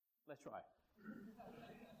Let's try.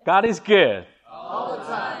 God is good. All the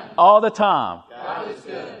time. All the time. God is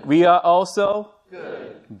good. We are also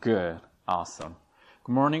Good. good. Awesome.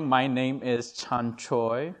 Good morning. My name is Chan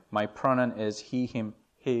Choi. My pronoun is he, him,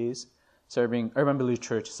 his, serving Urban Village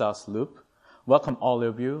Church South Loop. Welcome all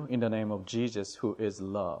of you in the name of Jesus, who is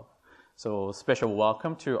love. So special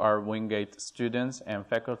welcome to our Wingate students and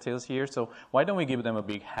faculties here. So why don't we give them a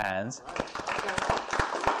big hand?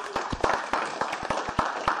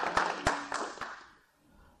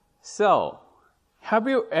 So, have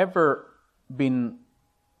you ever been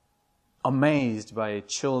amazed by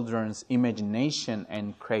children's imagination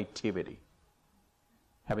and creativity?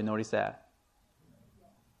 Have you noticed that?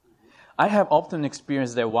 I have often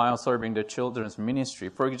experienced that while serving the children's ministry.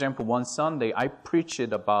 For example, one Sunday I preached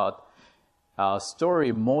about a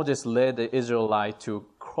story Moses led the Israelites to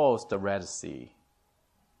cross the Red Sea.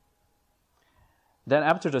 Then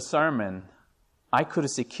after the sermon, I could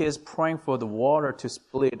see kids praying for the water to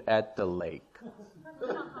split at the lake.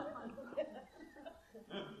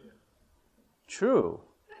 True.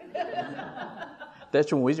 That's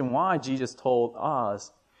the reason why Jesus told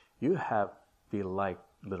us, you have to be like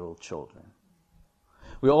little children.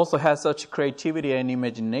 We also had such creativity and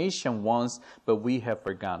imagination once, but we have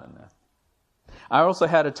forgotten it. I also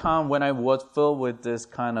had a time when I was filled with this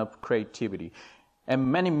kind of creativity.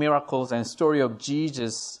 And many miracles and story of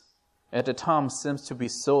Jesus at the time seems to be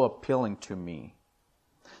so appealing to me.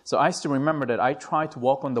 So I still remember that I tried to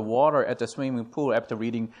walk on the water at the swimming pool after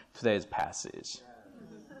reading today's passage.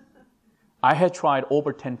 I had tried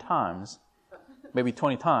over 10 times, maybe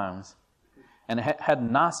 20 times, and had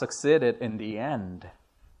not succeeded in the end.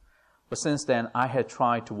 But since then, I had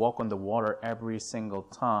tried to walk on the water every single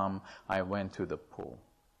time I went to the pool.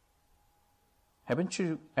 Haven't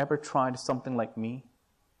you ever tried something like me?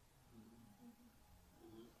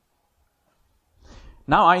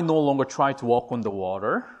 Now I no longer try to walk on the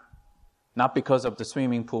water, not because of the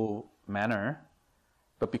swimming pool manner,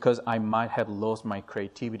 but because I might have lost my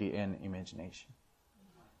creativity and imagination.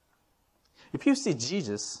 If you see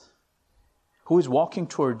Jesus, who is walking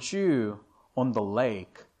towards you on the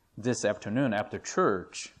lake this afternoon after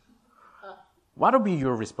church, what will be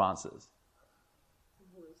your responses?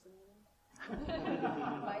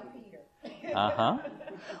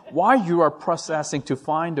 While you are processing to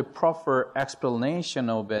find the proper explanation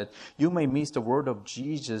of it, you may miss the word of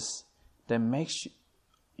Jesus that makes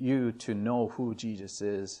you to know who Jesus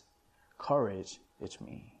is. Courage, it's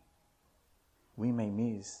me. We may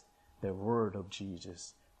miss the word of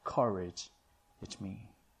Jesus. Courage, it's me.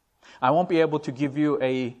 I won't be able to give you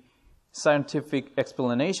a scientific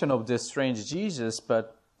explanation of this strange Jesus,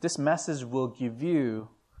 but this message will give you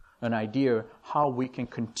an idea how we can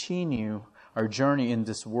continue our journey in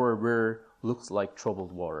this world where it looks like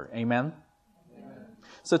troubled water. Amen? Amen?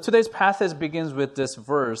 So today's passage begins with this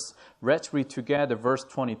verse. Let's read together verse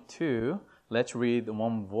 22. Let's read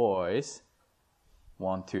one voice.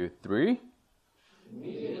 1, 2, 3.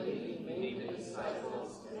 Immediately he made the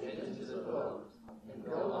disciples to get into the boat and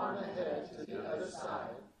go on ahead to the other side,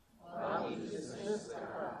 while he dismissed the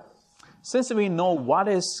crowds. Since we know what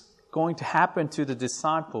is going to happen to the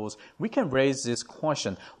disciples, we can raise this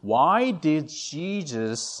question. Why did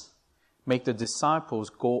Jesus make the disciples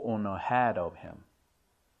go on ahead of him?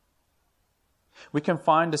 We can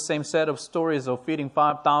find the same set of stories of feeding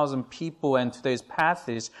 5,000 people in today's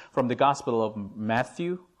passage from the Gospel of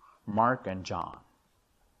Matthew, Mark, and John.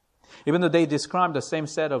 Even though they describe the same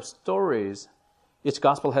set of stories, each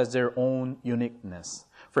gospel has their own uniqueness.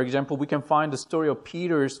 For example, we can find the story of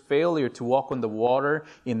Peter's failure to walk on the water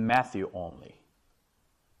in Matthew only.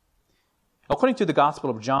 According to the Gospel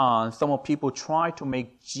of John, some people try to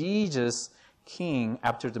make Jesus king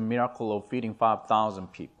after the miracle of feeding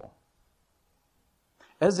 5,000 people.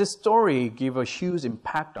 As this story gave a huge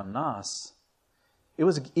impact on us, it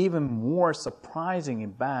was even more surprising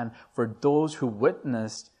and bad for those who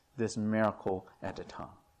witnessed this miracle at the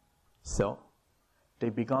time. So, they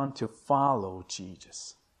began to follow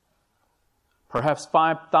Jesus. Perhaps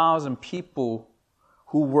 5,000 people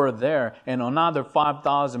who were there and another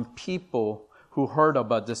 5,000 people who heard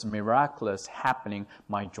about this miraculous happening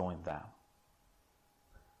might join them.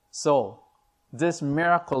 So, this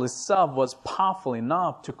miracle itself was powerful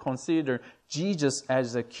enough to consider Jesus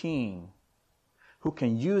as a king who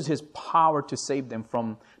can use his power to save them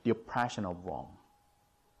from the oppression of Rome.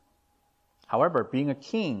 However, being a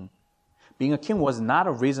king was not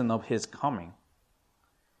a reason of his coming.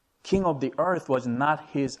 King of the earth was not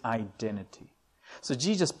his identity. So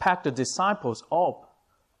Jesus packed the disciples up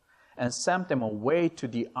and sent them away to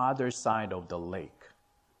the other side of the lake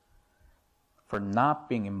for not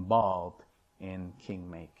being involved in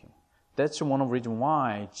king-making. That's one of the reasons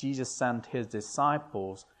why Jesus sent his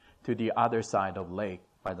disciples to the other side of the lake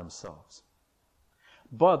by themselves.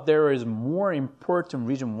 But there is more important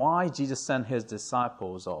reason why Jesus sent his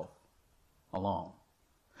disciples off alone.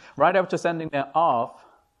 Right after sending them off,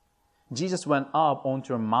 Jesus went up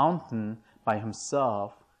onto a mountain by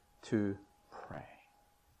himself to pray.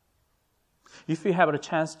 If you have a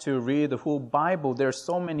chance to read the whole Bible, there are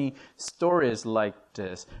so many stories like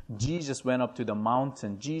this. Jesus went up to the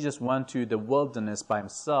mountain. Jesus went to the wilderness by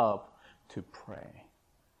himself to pray.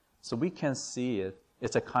 So we can see it.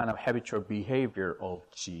 It's a kind of habitual behavior of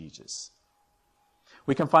Jesus.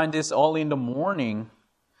 We can find this early in the morning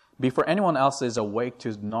before anyone else is awake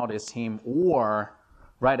to notice him, or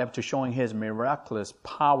right after showing his miraculous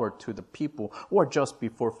power to the people, or just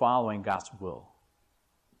before following God's will.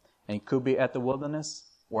 And it could be at the wilderness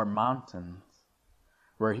or mountains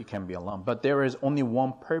where he can be alone. But there is only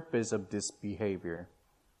one purpose of this behavior: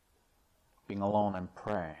 being alone and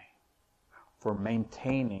pray, for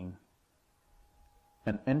maintaining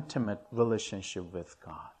an intimate relationship with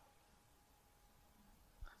God.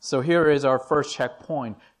 So here is our first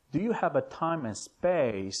checkpoint. Do you have a time and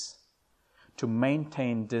space to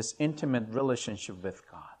maintain this intimate relationship with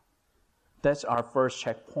God? That's our first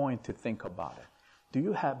checkpoint to think about it. Do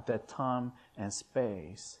you have that time and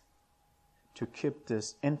space to keep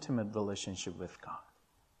this intimate relationship with God?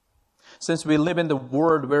 Since we live in the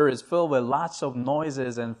world where it's filled with lots of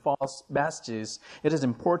noises and false messages, it is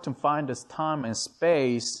important to find this time and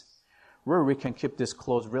space where we can keep this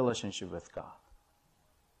close relationship with God.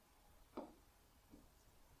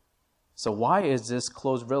 So why is this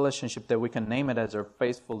close relationship that we can name it as our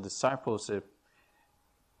faithful discipleship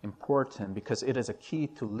important? Because it is a key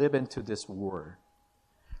to live into this world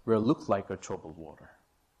where it looks like a troubled water.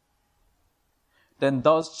 Then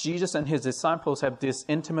does Jesus and his disciples have this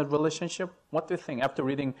intimate relationship? What do you think? After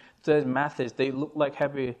reading today's message, they look like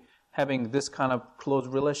having this kind of close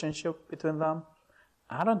relationship between them?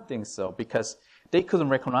 I don't think so, because they couldn't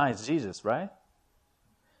recognize Jesus, right?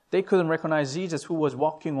 They couldn't recognize Jesus who was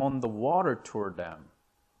walking on the water toward them.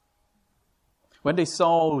 When they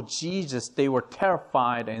saw Jesus, they were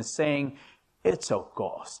terrified and saying, "It's a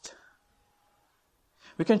ghost."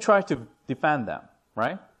 We can try to defend them,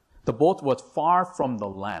 right? The boat was far from the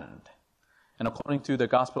land. And according to the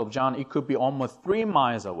Gospel of John, it could be almost 3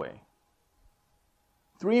 miles away.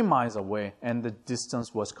 3 miles away, and the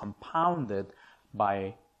distance was compounded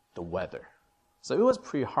by the weather. So it was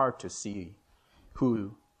pretty hard to see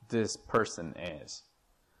who this person is.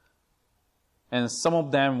 And some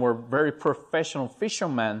of them were very professional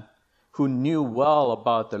fishermen who knew well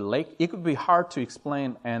about the lake. It could be hard to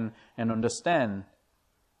explain and understand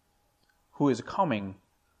who is coming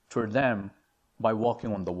toward them by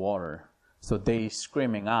walking on the water. So they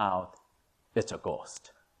screaming out, "It's a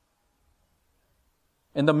ghost."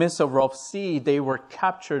 In the midst of rough sea, they were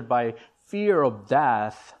captured by fear of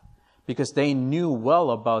death because they knew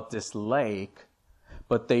well about this lake,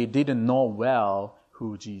 but they didn't know well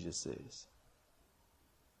who Jesus is.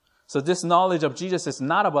 So this knowledge of Jesus is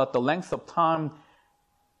not about the length of time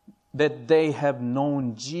that they have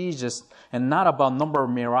known Jesus, and not about number of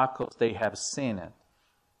miracles they have seen it.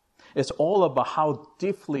 It's all about how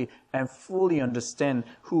deeply and fully understand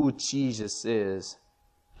who Jesus is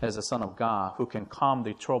as the Son of God, who can calm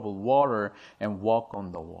the troubled water and walk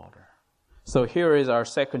on the water. So here is our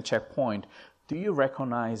second checkpoint. Do you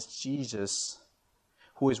recognize Jesus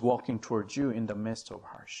who is walking towards you in the midst of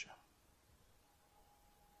hardship?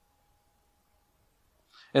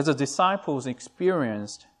 As the disciples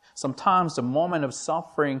experienced, sometimes the moment of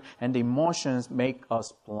suffering and the emotions make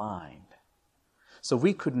us blind. So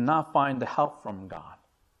we could not find the help from God.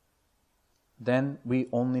 Then we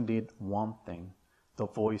only need one thing: the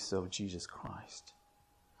voice of Jesus Christ,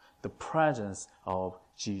 the presence of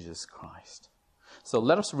Jesus Christ. So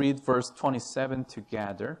let us read verse 27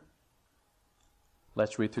 together.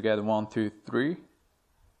 Let's read together. 1, 2, 3.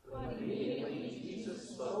 Immediately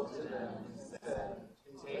Jesus spoke to them and said,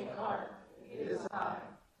 "Take heart, it is I.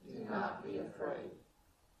 Do not be afraid."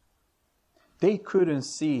 They couldn't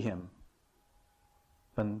see him,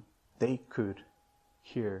 but they could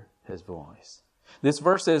hear his voice. This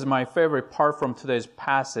verse is my favorite part from today's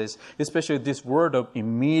passage, especially this word of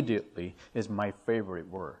 "immediately" is my favorite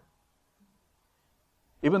word.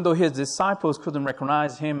 Even though his disciples couldn't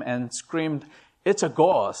recognize him and screamed, "It's a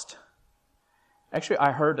ghost." Actually,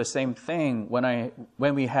 I heard the same thing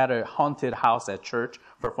when we had a haunted house at church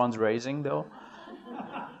for fundraising, though.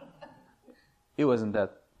 It wasn't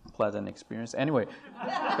that pleasant experience. Anyway,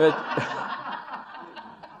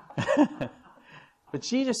 but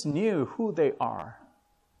Jesus knew who they are.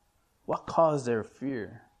 what caused their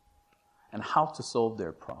fear, and how to solve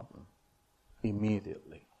their problem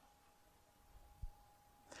immediately.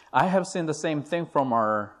 I have seen the same thing from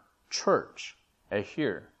our church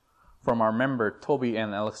here, from our member Toby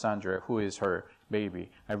and Alexandra, who is her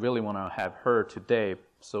baby. I really want to have her today,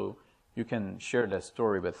 so you can share that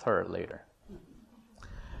story with her later.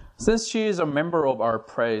 Since she is a member of our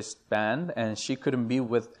praise band and she couldn't be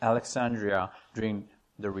with Alexandria during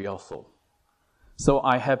the rehearsal, so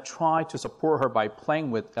I have tried to support her by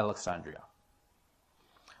playing with Alexandria.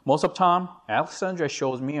 Most of the time, Alexandria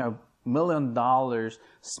shows me a $1 million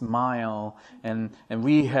smile and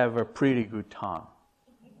we have a pretty good time.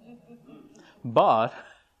 But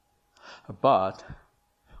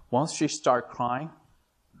once she starts crying,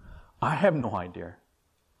 I have no idea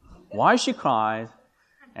why she cries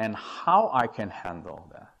and how I can handle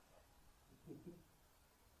that.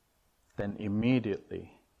 Then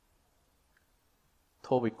immediately,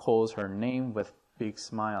 Toby calls her name with a big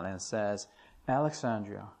smile and says,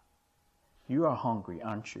 Alexandria, you are hungry,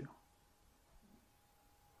 aren't you?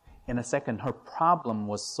 In a second, her problem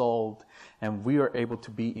was solved and we were able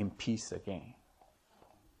to be in peace again.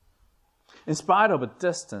 In spite of a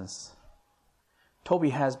distance, Toby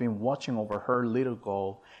has been watching over her little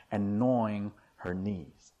girl and knowing her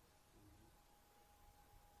needs.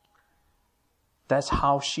 That's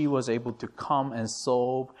how she was able to come and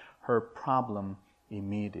solve her problem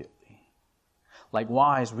immediately.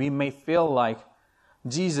 Likewise, we may feel like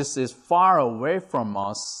Jesus is far away from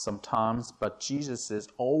us sometimes, but Jesus is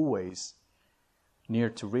always near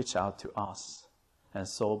to reach out to us and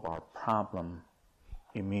solve our problem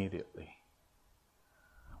immediately.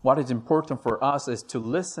 What is important for us is to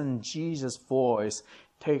listen Jesus' voice.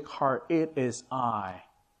 Take heart, it is I.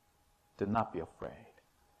 Do not be afraid.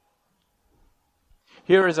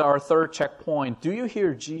 Here is our third checkpoint. Do you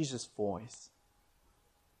hear Jesus' voice?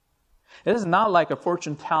 It is not like a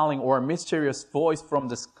fortune-telling or a mysterious voice from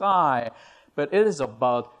the sky, but it is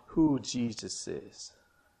about who Jesus is.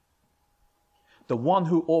 The one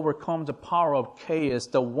who overcomes the power of chaos,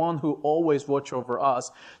 the one who always watches over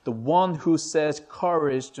us, the one who says,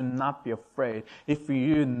 courage, do not be afraid. If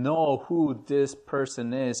you know who this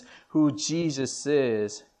person is, who Jesus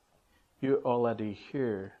is, you already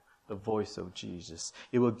hear the voice of Jesus.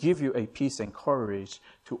 It will give you a peace and courage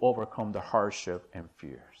to overcome the hardship and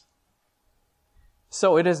fears.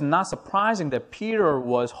 So it is not surprising that Peter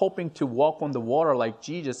was hoping to walk on the water like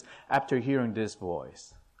Jesus after hearing this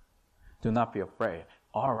voice. Do not be afraid.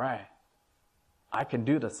 All right, I can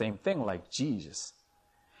do the same thing like Jesus.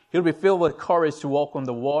 He'll be filled with courage to walk on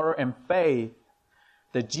the water and faith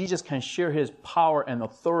that Jesus can share his power and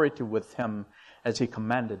authority with him as he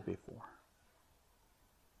commanded before.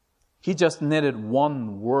 He just needed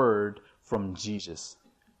one word from Jesus.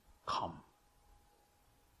 Come.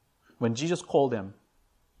 When Jesus called him,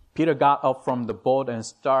 Peter got up from the boat and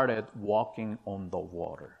started walking on the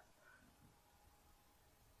water.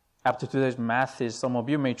 After today's message, some of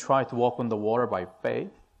you may try to walk on the water by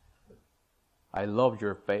faith. I love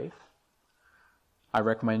your faith. I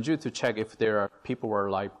recommend you to check if there are people who are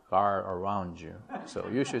lifeguards around you. So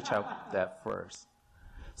you should check that first.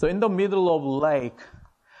 So in the middle of the lake,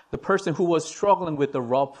 the person who was struggling with the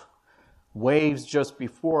rough waves just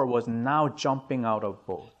before was now jumping out of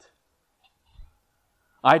the boat.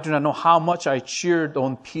 I do not know how much I cheered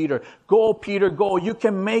on Peter. Go, Peter, go. You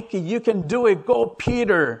can make it. You can do it. Go,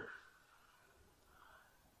 Peter.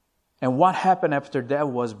 And what happened after that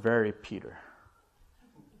was very Peter.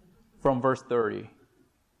 From verse 30,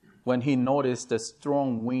 when he noticed the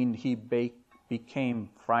strong wind, he became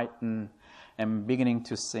frightened and beginning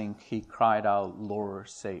to sink. He cried out, Lord,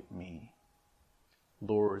 save me.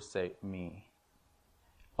 Lord, save me.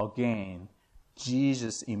 Again,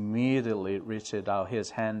 Jesus immediately reached out his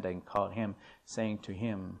hand and caught him, saying to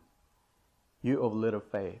him, You of little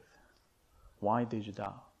faith, why did you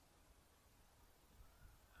doubt?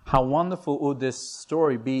 How wonderful would this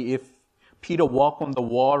story be if Peter walked on the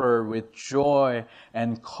water with joy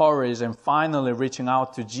and courage and finally reaching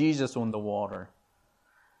out to Jesus on the water.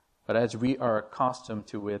 But as we are accustomed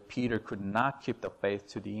to it, Peter could not keep the faith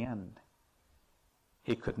to the end.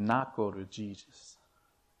 He could not go to Jesus.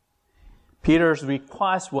 Peter's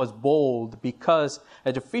request was bold because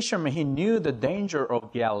as a fisherman, he knew the danger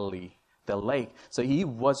of Galilee, the lake. So he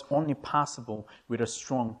was only possible with a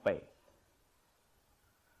strong faith.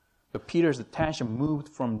 But Peter's attention moved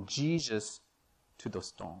from Jesus to the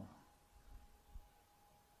stone.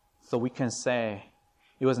 So we can say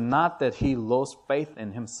it was not that he lost faith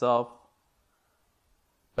in himself,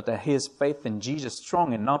 but that his faith in Jesus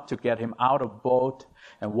strong enough to get him out of boat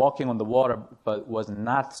and walking on the water, but was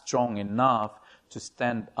not strong enough to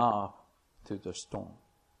stand up to the storm.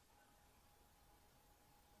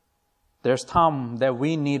 There's time that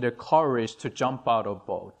we need the courage to jump out of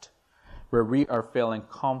boat where we are feeling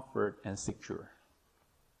comfort and secure.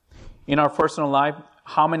 In our personal life,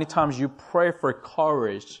 how many times you pray for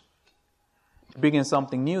courage to begin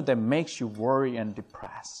something new that makes you worry and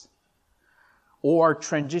depressed? Or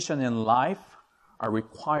transition in life are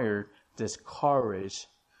required this courage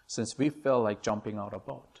since we feel like jumping out of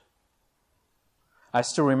boat. I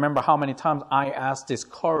still remember how many times I asked this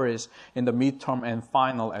courage in the midterm and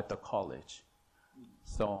final at the college.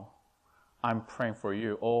 So I'm praying for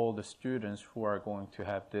you, all the students who are going to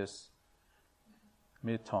have this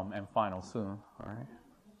midterm and final soon. All right?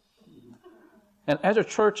 And as a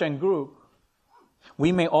church and group,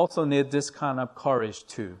 we may also need this kind of courage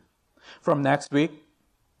too. From next week,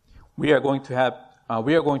 we are going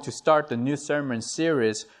to start the new sermon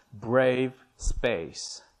series, Brave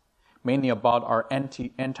Space, mainly about our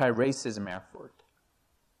anti-racism effort.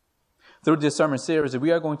 Through this sermon series, we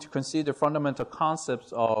are going to consider fundamental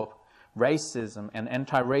concepts of racism and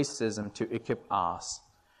anti-racism to equip us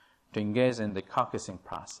to engage in the caucusing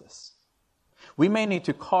process. We may need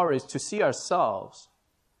to courage to see ourselves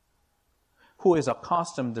who is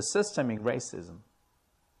accustomed to systemic racism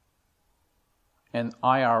and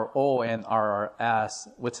IRO and RRS,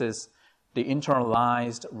 which is the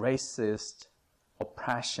internalized racist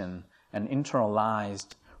oppression and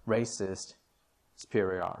internalized racist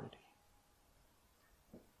superiority.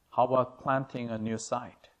 How about planting a new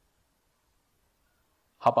site?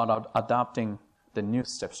 How about adopting the new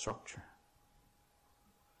step structure?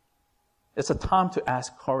 It's a time to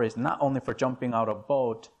ask courage, not only for jumping out of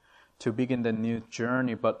boat to begin the new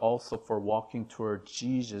journey, but also for walking toward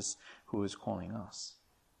Jesus who is calling us.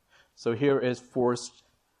 So here is first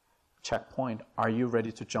checkpoint. Are you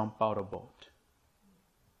ready to jump out of boat?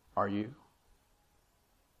 Are you?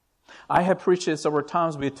 I have preached it several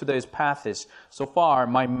times with today's passage. So far,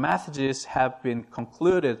 my messages have been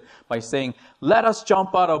concluded by saying, let us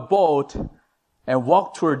jump out of boat and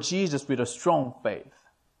walk toward Jesus with a strong faith.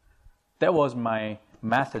 That was my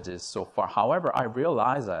messages so far. However, I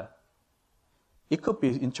realize that it could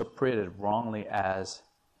be interpreted wrongly as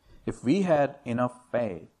if we had enough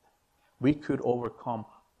faith, we could overcome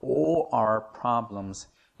all our problems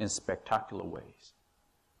in spectacular ways.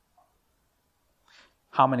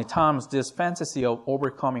 How many times this fantasy of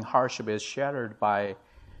overcoming hardship is shattered by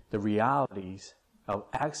the realities of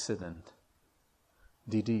accident,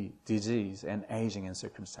 disease, and aging in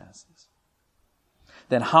circumstances?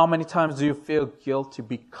 Then how many times do you feel guilty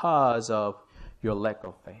because of your lack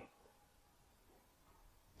of faith?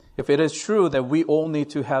 If it is true that we all need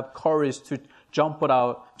to have courage to jump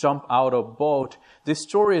out of boat, this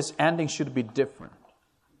story's ending should be different.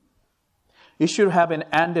 It should have been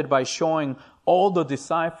ended by showing all the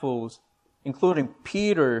disciples, including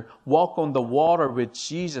Peter, walk on the water with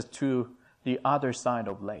Jesus to the other side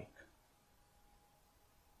of the lake.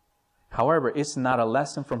 However, it's not a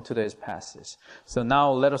lesson from today's passage. So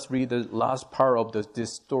now let us read the last part of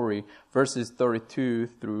this story, verses 32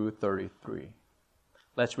 through 33.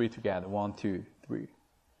 Let's read together. 1, 2, 3.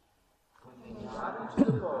 When he got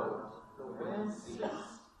into the boat, the wind ceased,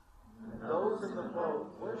 and those in the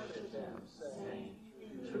boat worshipped him, saying,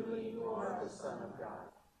 truly you are the Son of God.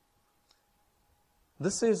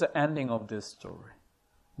 This is the ending of this story.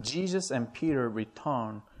 Jesus and Peter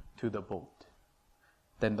returned to the boat.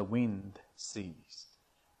 Then the wind ceased.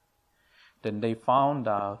 Then they found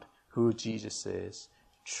out who Jesus is.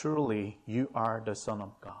 Truly, you are the Son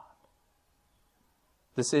of God.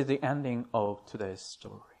 This is the ending of today's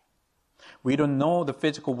story. We don't know the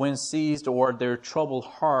physical wind ceased or their troubled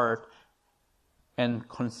heart and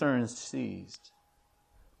concerns ceased.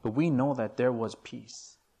 But we know that there was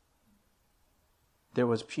peace. There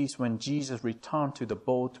was peace when Jesus returned to the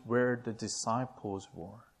boat where the disciples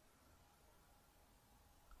were.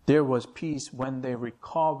 There was peace when they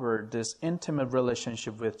recovered this intimate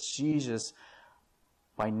relationship with Jesus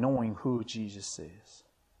by knowing who Jesus is.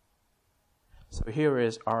 So here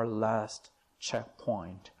is our last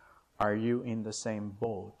checkpoint. Are you in the same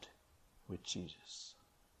boat with Jesus?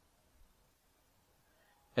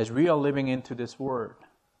 As we are living into this world,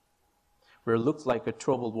 where it looks like a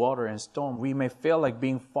troubled water and storm, we may feel like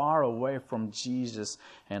being far away from Jesus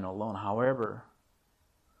and alone. However,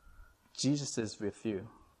 Jesus is with you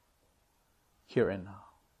here and now.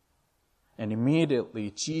 And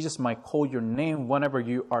immediately, Jesus might call your name whenever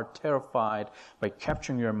you are terrified by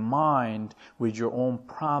capturing your mind with your own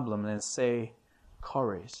problem and say,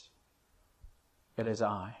 courage, it is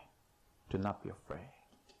I. Do not be afraid.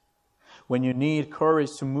 When you need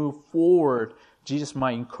courage to move forward, Jesus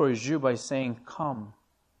might encourage you by saying, come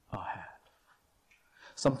ahead.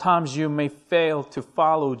 Sometimes you may fail to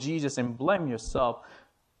follow Jesus and blame yourself.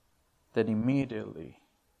 Then immediately,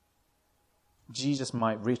 Jesus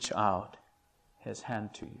might reach out his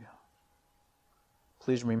hand to you.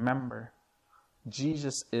 Please remember,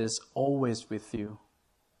 Jesus is always with you.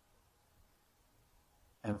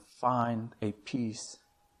 And find a peace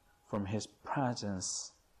from his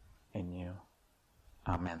presence in you.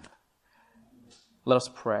 Amen. Let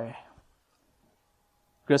us pray.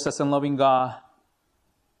 Gracious and loving God,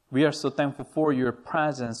 we are so thankful for your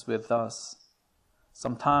presence with us.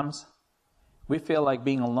 Sometimes we feel like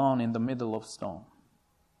being alone in the middle of storm.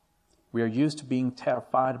 We are used to being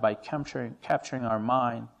terrified by capturing our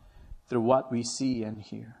mind through what we see and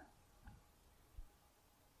hear.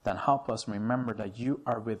 Then help us remember that you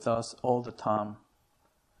are with us all the time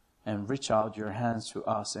and reach out your hands to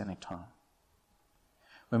us anytime.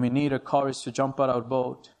 When we need a courage to jump out of the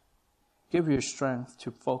boat, give your strength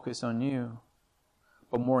to focus on you,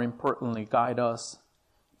 but more importantly, guide us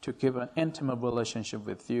to keep an intimate relationship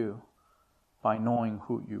with you by knowing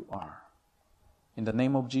who you are. In the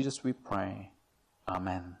name of Jesus we pray.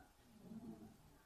 Amen.